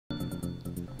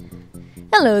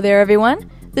Hello there, everyone.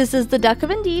 This is the Duck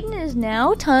of Indeed, and it is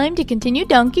now time to continue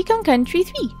Donkey Kong Country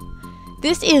 3.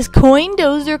 This is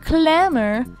Koindozer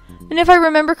Klamber, and if I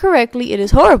remember correctly, it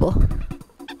is horrible.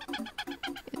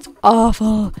 It's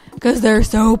awful, because they're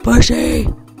so pushy.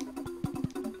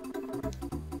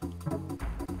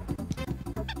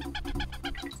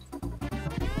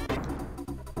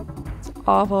 It's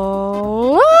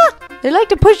awful. Ah! They like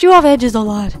to push you off edges a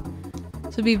lot.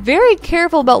 So be very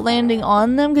careful about landing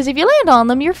on them, because if you land on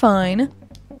them, you're fine.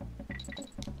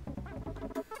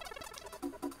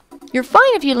 You're fine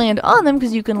if you land on them,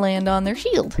 because you can land on their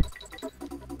shield.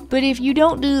 But if you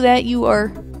don't do that, you are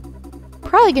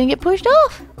probably going to get pushed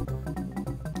off.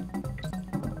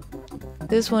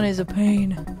 This one is a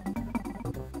pain.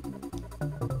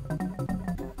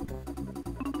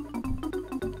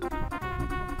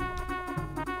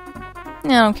 I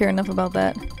don't care enough about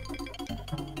that.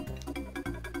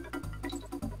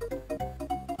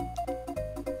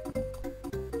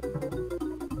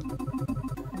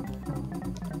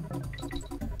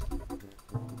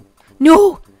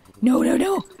 No! No, no,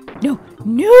 no! No!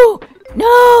 No!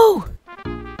 No!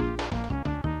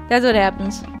 That's what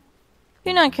happens. If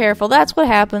you're not careful, that's what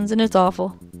happens, and it's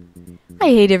awful. I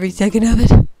hate every second of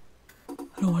it.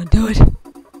 I don't want to do it.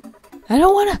 I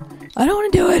don't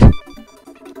want to do it.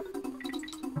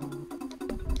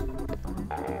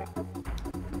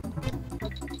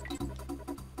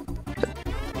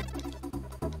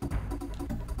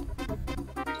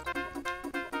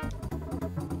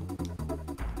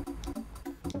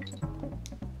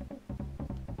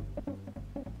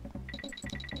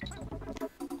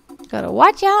 Gotta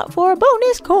watch out for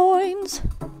bonus coins.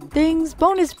 Things,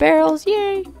 bonus barrels,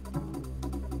 yay.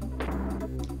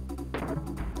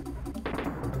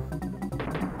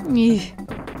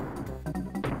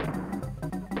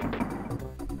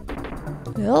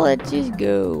 Well, let's just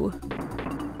go.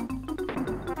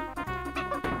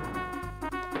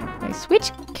 I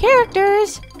switch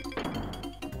characters.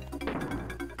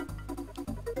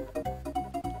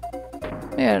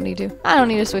 I don't need to. I don't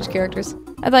need to switch characters.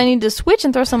 I thought I needed to switch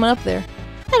and throw someone up there.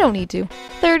 I don't need to.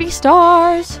 30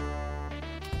 stars!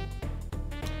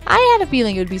 I had a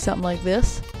feeling it would be something like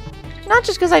this. Not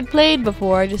just because I'd played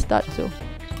before, I just thought so.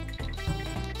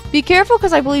 Be careful,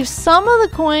 because I believe some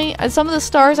of the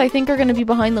stars I think are going to be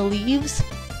behind the leaves.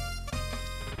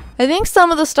 I think some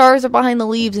of the stars are behind the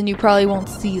leaves and you probably won't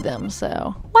see them,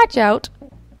 so watch out.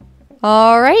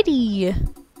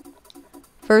 Alrighty.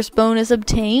 First bonus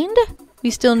obtained.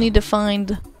 We still need to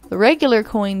find the regular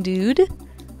coin dude.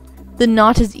 The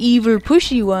not as evil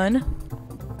pushy one.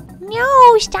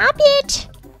 No, stop it!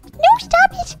 No,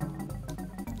 stop it!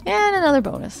 And another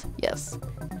bonus. Yes.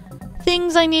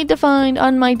 Things I need to find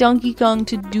on my Donkey Kong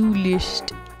to-do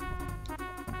list.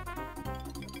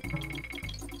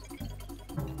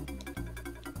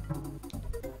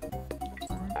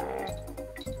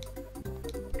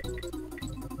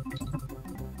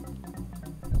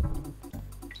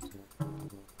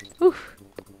 Oof.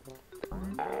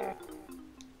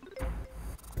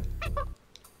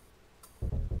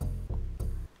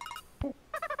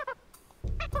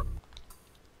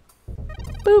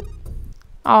 Boop.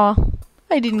 Aw,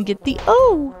 I didn't get the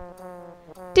O.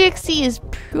 Dixie is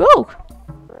pro.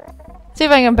 See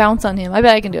if I can bounce on him. I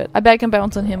bet I can do it. I bet I can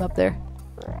bounce on him up there.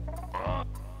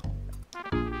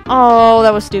 Oh,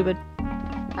 that was stupid.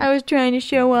 I was trying to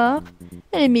show off,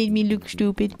 and it made me look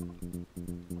stupid.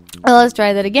 Well, let's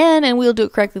try that again, and we'll do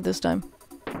it correctly this time.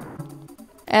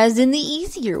 As in the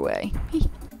easier way.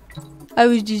 I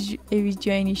was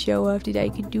trying to show off that I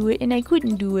could do it, and I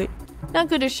couldn't do it. Not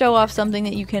good to show off something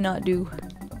that you cannot do.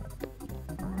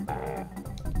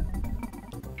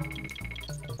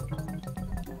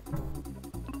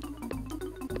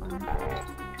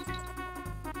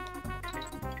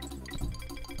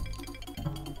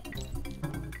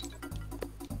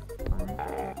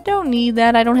 Don't need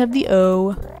that, I don't have the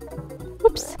O.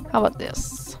 Whoops, how about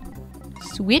this?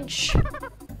 Switch.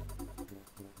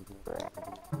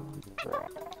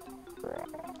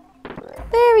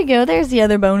 There we go, there's the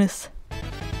other bonus.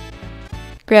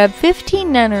 Grab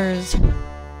 15 nanners.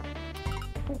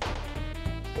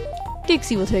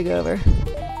 Dixie will take over.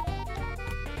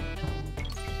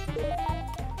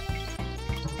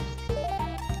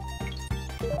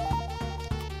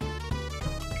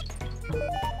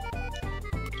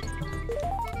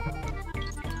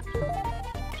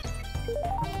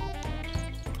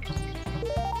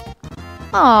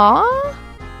 Aww.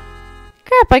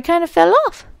 Crap, I kind of fell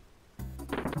off.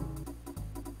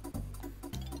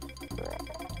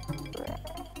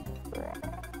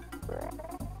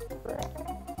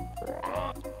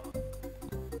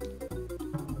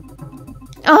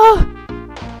 Oh!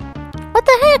 What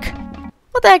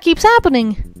What the heck keeps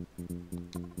happening?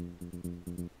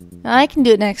 I can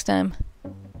do it next time.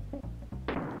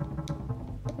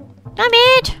 Stop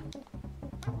it!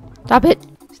 Stop it!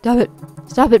 Stop it!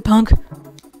 Stop it, punk!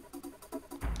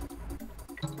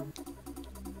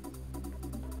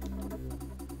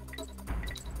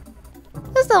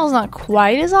 This level's not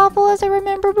quite as awful as I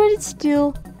remember, but it's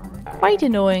still quite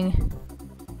annoying.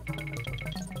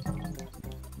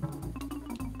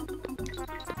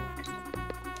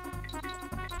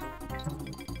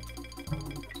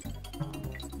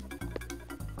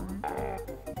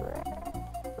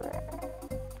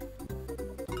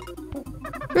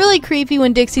 Really creepy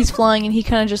when Dixie's flying and he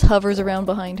kind of just hovers around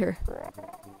behind her.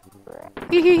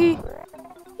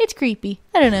 It's creepy.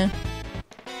 I don't know.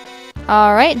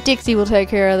 Alright, Dixie will take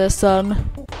care of this son.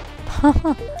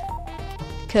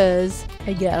 Cuz,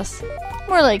 I guess.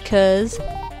 More like cuz.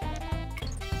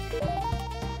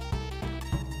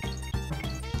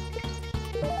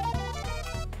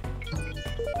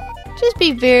 Just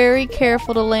be very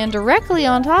careful to land directly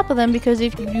on top of them, because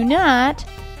if you do not,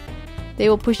 they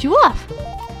will push you off.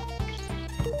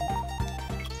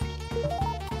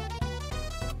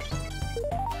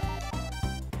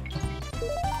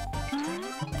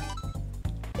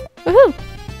 Woohoo!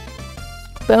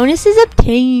 Bonus is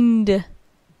obtained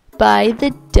by the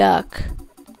duck.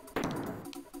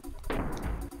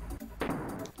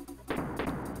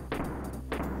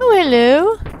 Oh,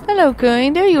 hello. Hello,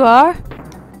 Koin. There you are.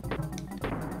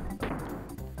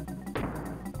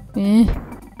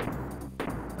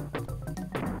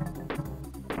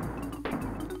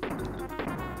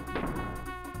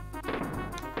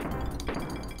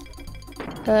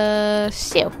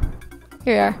 So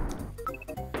here we are.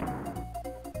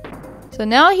 So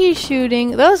now he's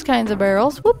shooting those kinds of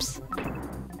barrels. Whoops.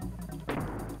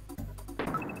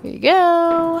 Here you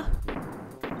go.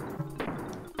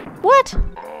 What?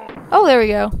 Oh, there we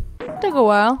go. Took a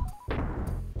while.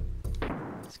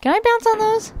 So can I bounce on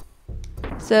those?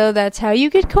 So that's how you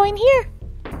get coin here.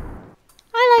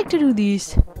 I like to do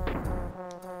these.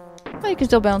 Oh, you can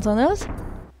still bounce on those.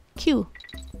 Q.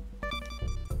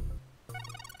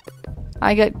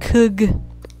 I got Kug.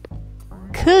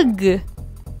 Kug.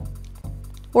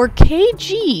 Or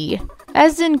KG.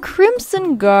 As in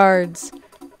Crimson Guards.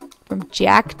 From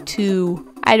Jack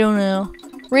 2. I don't know.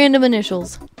 Random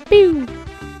initials. Pew.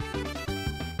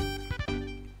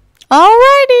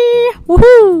 Alrighty.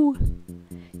 Woohoo.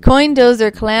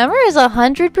 Koindozer Klamber is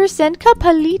 100%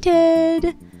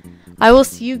 completed. I will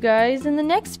see you guys in the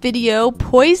next video,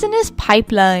 Poisonous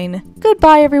Pipeline.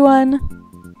 Goodbye, everyone.